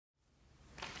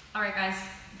All right, guys,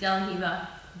 De La Riva.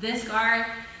 This guard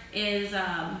is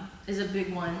a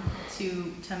big one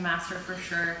to master for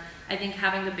sure. I think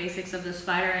having the basics of the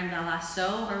spider and the lasso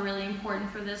are really important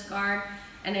for this guard,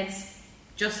 and it's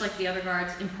just like the other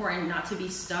guards, important not to be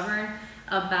stubborn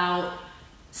about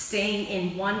staying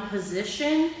in one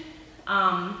position.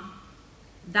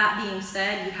 That being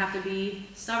said, you have to be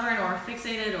stubborn or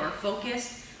fixated or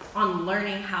focused on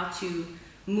learning how to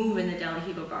move in the De La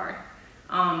Riva guard.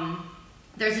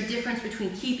 There's a difference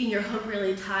between keeping your hook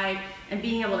really tight and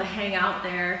being able to hang out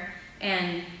there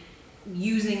and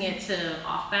using it to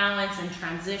off balance and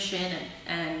transition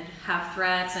and have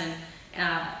threats and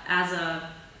as a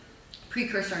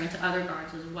precursor into other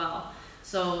guards as well.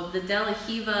 So the De La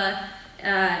Riva,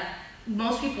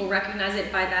 most people recognize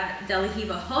it by that De La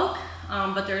Riva hook,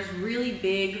 but there's really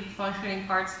big functioning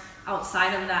parts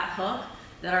outside of that hook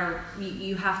that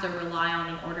you have to rely on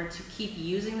in order to keep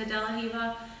using the De La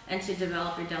Riva and to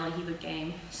develop your De La Riva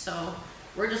game. So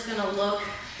we're just gonna look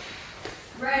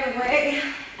right away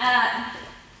at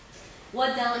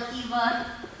what De La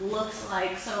Riva looks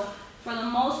like. So for the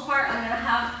most part, I'm gonna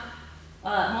have,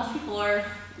 most people are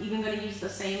even gonna use the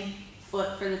same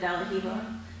foot for the De La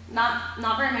Riva.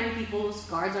 Not very many people's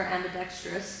guards are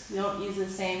ambidextrous. You don't use the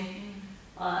same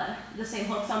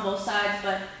hooks on both sides,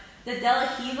 but the De La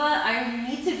Riva, I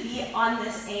need to be on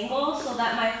this angle so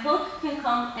that my hook can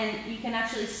come and you can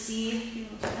actually see,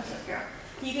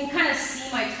 you can kind of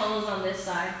see my toes on this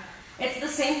side. It's the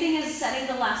same thing as setting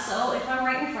the lasso. If I'm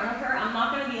right in front of her, I'm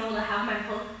not going to be able to have my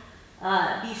hook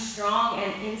be strong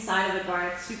and inside of the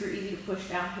guard. It's super easy to push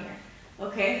down here.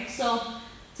 Okay, so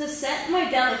to set my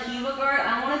De La Riva guard,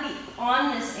 I want to be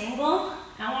on this angle.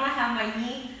 I want to have my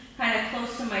knee kind of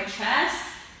close to my chest,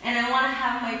 and I want to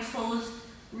have my toes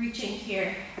reaching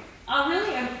here. A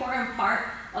really important part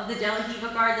of the De La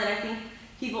Riva guard that I think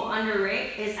people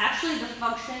underrate is actually the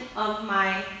function of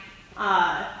my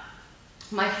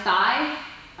my thigh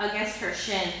against her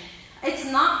shin. It's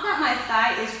not that my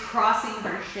thigh is crossing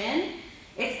her shin.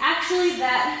 It's actually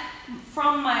that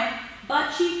from my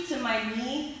butt cheek to my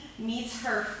knee meets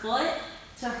her foot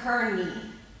to her knee.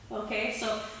 Okay,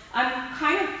 so I'm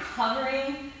kind of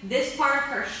covering this part of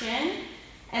her shin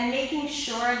and making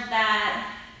sure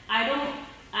that I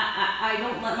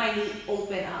don't let my knee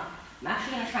open up. I'm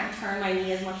actually going to try and turn my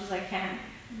knee as much as I can.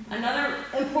 Another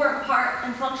important part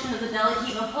and function of the De La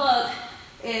Riva hook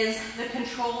is the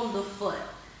control of the foot.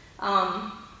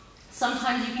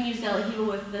 Sometimes you can use De La Riva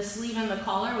with the sleeve and the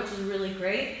collar, which is really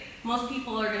great. Most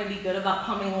people are going to be good about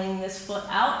pummeling this foot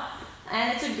out,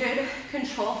 and it's a good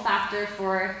control factor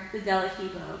for the De La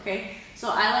Riva, okay? So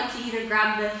I like to either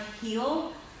grab the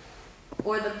heel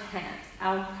or the pant.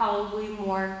 I'm probably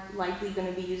more likely going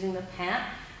to be using the pant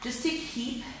just to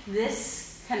keep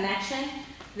this connection,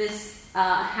 this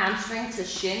hamstring to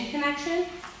shin connection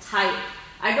tight.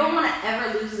 I don't want to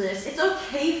ever lose this. It's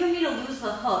okay for me to lose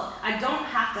the hook. I don't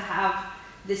have to have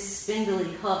this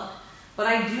spindly hook, but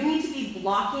I do need to be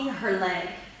blocking her leg,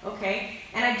 okay?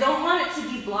 And I don't want it to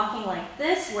be blocking like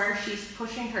this, where she's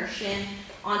pushing her shin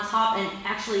on top and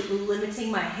actually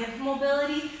limiting my hip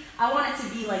mobility. I want it to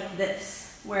be like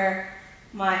this, where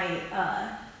my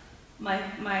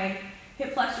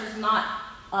hip flexor is not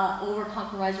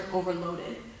over-compromised or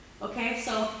overloaded. Okay,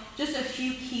 so just a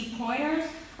few key pointers.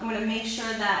 I'm going to make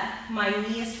sure that my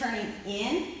knee is turning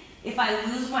in. If I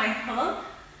lose my hook,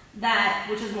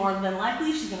 which is more than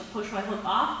likely, she's going to push my hook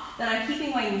off, then I'm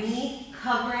keeping my knee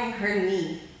covering her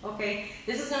knee. Okay,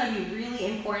 this is going to be really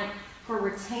important for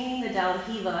retaining the De La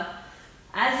Riva.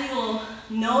 As you will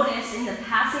notice in the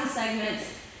passing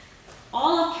segments,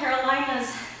 all of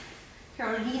Carolina's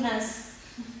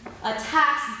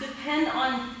attacks depend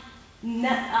on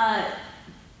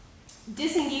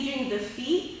disengaging the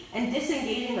feet and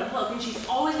disengaging the hook, and she's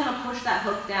always going to push that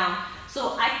hook down.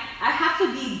 So I have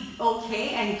to be okay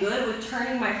and good with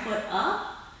turning my foot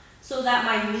up so that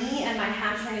my knee and my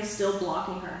hamstring is still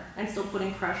blocking her and still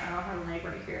putting pressure on her leg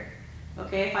right here.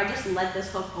 Okay, if I just let this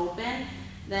hook open,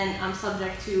 then I'm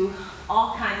subject to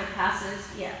all kinds of passes.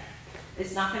 Yeah,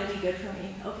 it's not going to be good for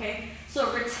me. Okay,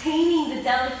 so retaining the De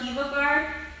La Riva guard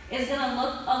is going to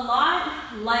look a lot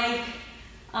like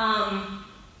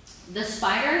the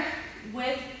spider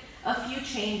with a few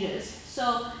changes.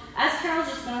 So as Carol's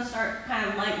just going to start kind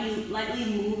of lightly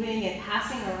moving and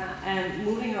passing around and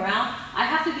moving around, I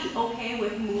have to be okay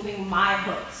with moving my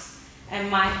hooks and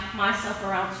myself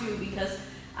around too, because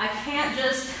I can't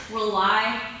just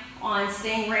rely on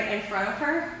staying right in front of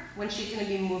her when she's going to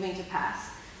be moving to pass.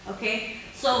 Okay,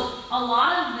 so a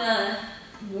lot of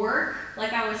the work,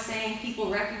 like I was saying,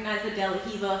 people recognize the De La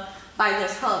Riva by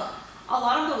this hook. a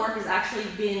lot of the work is actually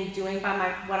being doing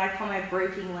by what I call my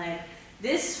braking leg.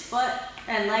 This foot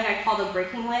and leg I call the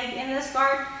braking leg in this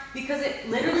guard because it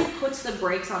literally puts the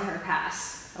brakes on her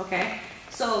pass, okay?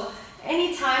 So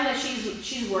anytime that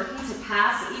she's working to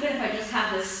pass, even if I just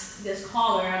have this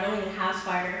collar, I don't even have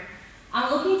spider, I'm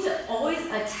looking to always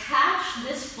attach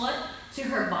this foot to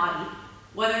her body,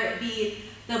 whether it be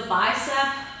the bicep,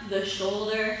 the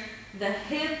shoulder, the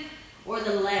hip, or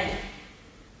the leg.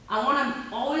 I want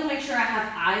to always make sure I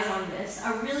have eyes on this.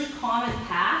 A really common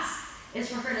pass is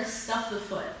for her to stuff the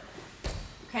foot.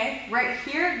 Okay, right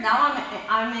here, now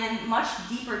I'm in much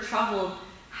deeper trouble.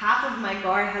 Half of my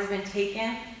guard has been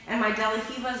taken, and my De La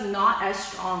Riva is not as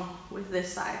strong with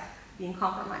this side being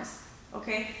compromised.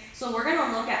 Okay, so we're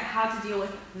gonna look at how to deal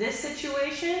with this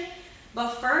situation.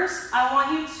 But first, I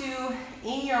want you to,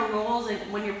 in your rolls and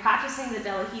when you're practicing the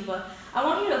De La Riva, I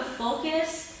want you to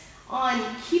focus on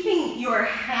keeping your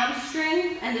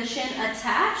hamstring and the shin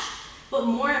attached, but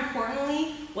more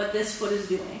importantly, what this foot is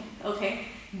doing, okay?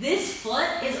 This foot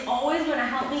is always gonna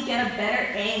help me get a better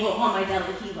angle on my De La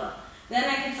Riva. Then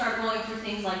I can start going for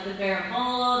things like the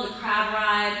Barabolo, the crab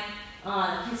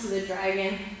ride, Kiss of the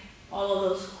Dragon, all of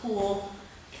those cool,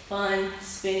 fun,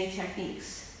 spinning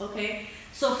techniques, okay?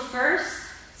 So first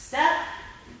step,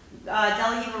 De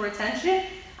La Riva retention,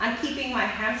 I'm keeping my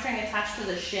hamstring attached to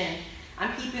the shin.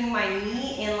 I'm keeping my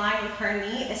knee in line with her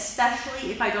knee,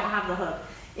 especially if I don't have the hook.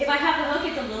 If I have the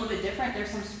hook, it's a little bit different. There's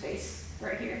some space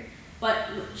right here. But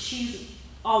she's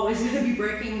always gonna be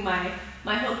breaking my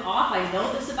hook off. I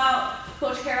know this about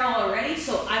Coach Carol already,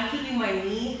 so I'm keeping my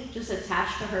knee just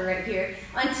attached to her right here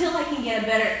until I can get a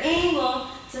better angle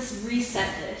to reset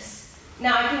this.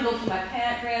 Now I can go for my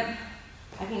pant grip.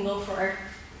 I can go for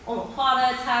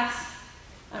omoplata attacks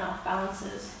and off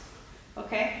balances,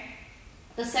 okay?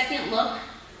 The second look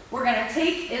we're gonna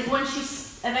take is when she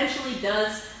eventually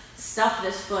does stuff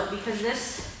this foot, because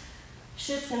this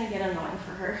shit's gonna get annoying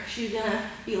for her. She's gonna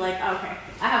be like, okay,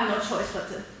 I have no choice but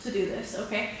to do this,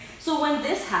 okay? So when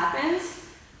this happens,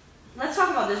 let's talk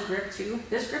about this grip too.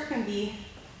 This grip can be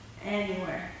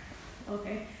anywhere,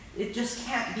 okay? It just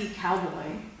can't be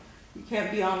cowboying. You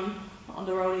can't be on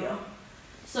the rodeo.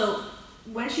 So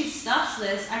when she stuffs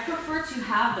this, I prefer to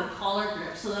have the collar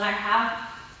grip so that I have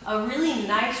a really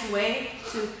nice way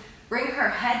to bring her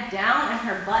head down and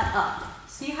her butt up.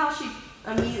 See how she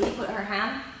immediately put her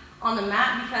hand on the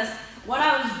mat? Because what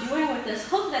I was doing with this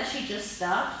hook that she just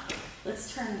stuffed,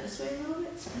 let's turn this way a little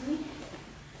bit, spinny.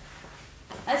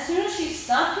 As soon as she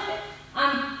stuffed it,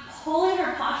 I'm pulling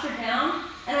her posture down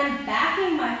and I'm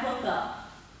backing my hook up.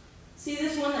 See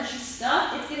this one that she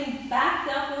stuffed? It's getting backed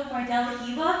up with my De La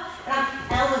Riva, and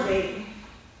I'm elevating.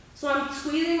 So I'm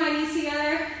squeezing my knees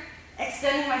together,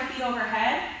 extending my feet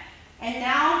overhead, and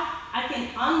now I can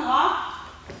unlock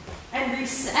and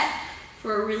reset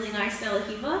for a really nice De La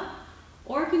Riva,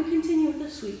 or I can continue with a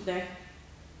sweep there,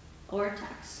 or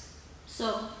attacks.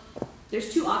 So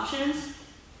there's two options.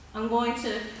 I'm going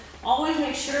to always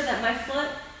make sure that my foot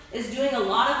is doing a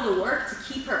lot of the work to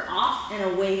keep her off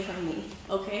and away from me,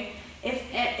 okay?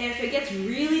 If it gets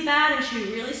really bad and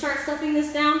she really starts stuffing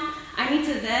this down, I need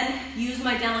to then use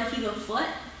my De La Riva foot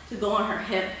to go on her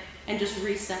hip and just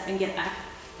reset and get back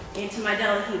into my De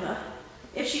La Riva.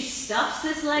 If she stuffs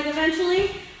this leg eventually,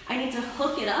 I need to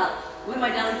hook it up with my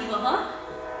De La Riva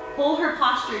hook, pull her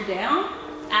posture down,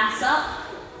 ass up,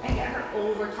 and get her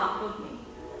over top of me,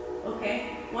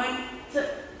 okay?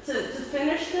 To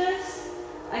finish this,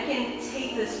 I can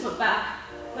take this foot back,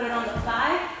 put it on the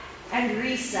thigh, and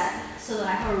reset so that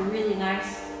I have a really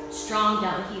nice, strong De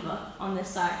La Riva on this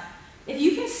side. If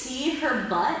you can see her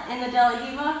butt in the De La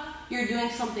Riva, you're doing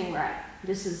something right.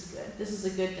 This is good. This is a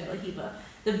good De La Riva.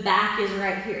 The back is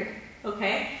right here,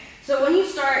 okay? So when you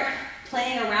start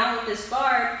playing around with this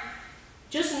guard,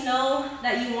 just know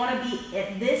that you want to be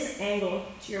at this angle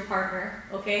to your partner,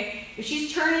 okay? If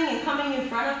she's turning and coming in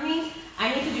front of me,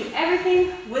 I need to do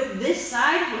everything with this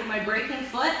side, with my braking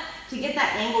foot, to get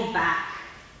that angle back.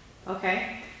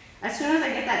 Okay, as soon as I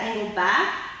get that angle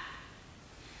back,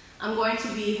 I'm going to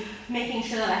be making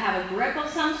sure that I have a grip of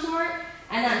some sort,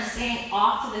 and then I'm staying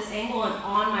off to this angle and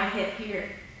on my hip here.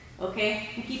 Okay,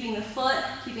 I'm keeping the foot,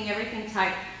 keeping everything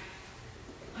tight.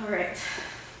 All right,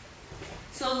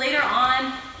 so later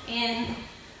on in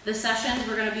the sessions,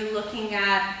 we're going to be looking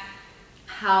at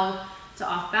how to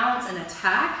off balance and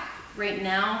attack. Right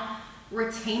now,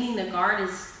 retaining the guard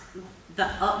is the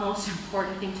utmost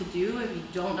important thing to do. If you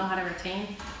don't know how to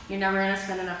retain, you're never going to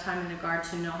spend enough time in the guard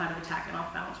to know how to attack and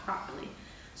off balance properly.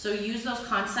 So use those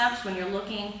concepts when you're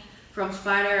looking from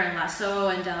spider and lasso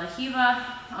and De La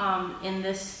Riva in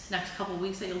this next couple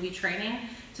weeks that you'll be training.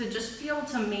 to just be able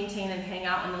to maintain and hang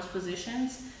out in those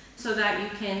positions so that you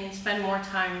can spend more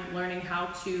time learning how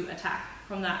to attack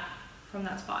from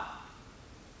that spot.